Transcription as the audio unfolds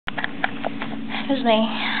This is me.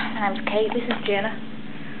 My name's Kate. This is Jenna.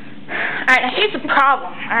 Alright, now here's the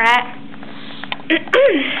problem, alright?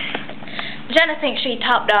 Jenna thinks she's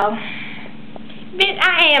top dog. Bitch,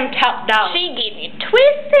 I am top dog. She getting it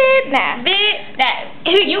twisted now. Bitch, Now,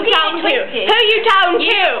 who you talking to? Who you talking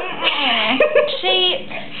to?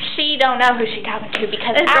 She don't know who she talking to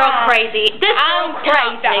because This girl crazy. This I'm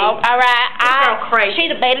girl crazy. Dog, alright? This girl crazy.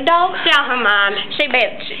 She the beta dog. She out her mind. She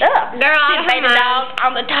beta. Girl, she the beta dog.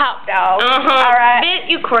 I'm the top dog. Alright.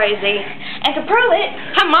 Bitch, you crazy. And to prove it,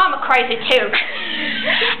 her mama crazy too.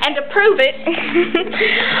 And to prove it,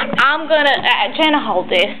 I'm gonna Jenna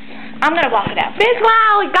hold this. I'm gonna walk it out. Bitch, why I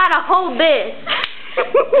always gotta hold this?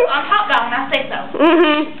 I'm top dog and I say so.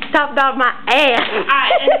 Top dog my ass.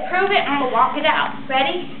 Alright, and to prove it, I'm gonna walk it out.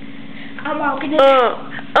 Ready? I'm walking it out.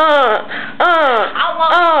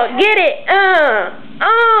 Get it.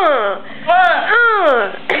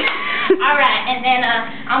 Alright, and then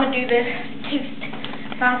I'm gonna do the tooth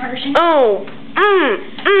final version. Top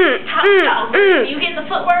dog. Are you getting the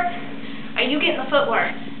footwork? Are you getting the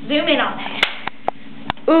footwork? Zoom in on that.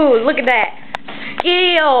 Ooh, look at that.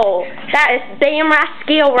 Skill. That is damn right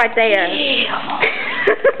skill right there.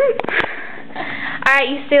 Alright,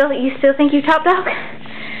 you still think you top dog?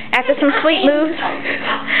 After some sweet moves?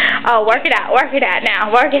 Oh, work it out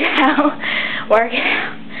now. Work it out. Work it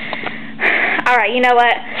out. Alright, you know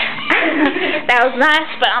what? That was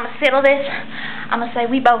nice, but I'm gonna settle this. I'm gonna say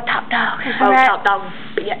we both top dogs. Both top dogs,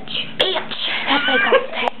 bitch. Bitch. That's what they call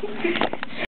it.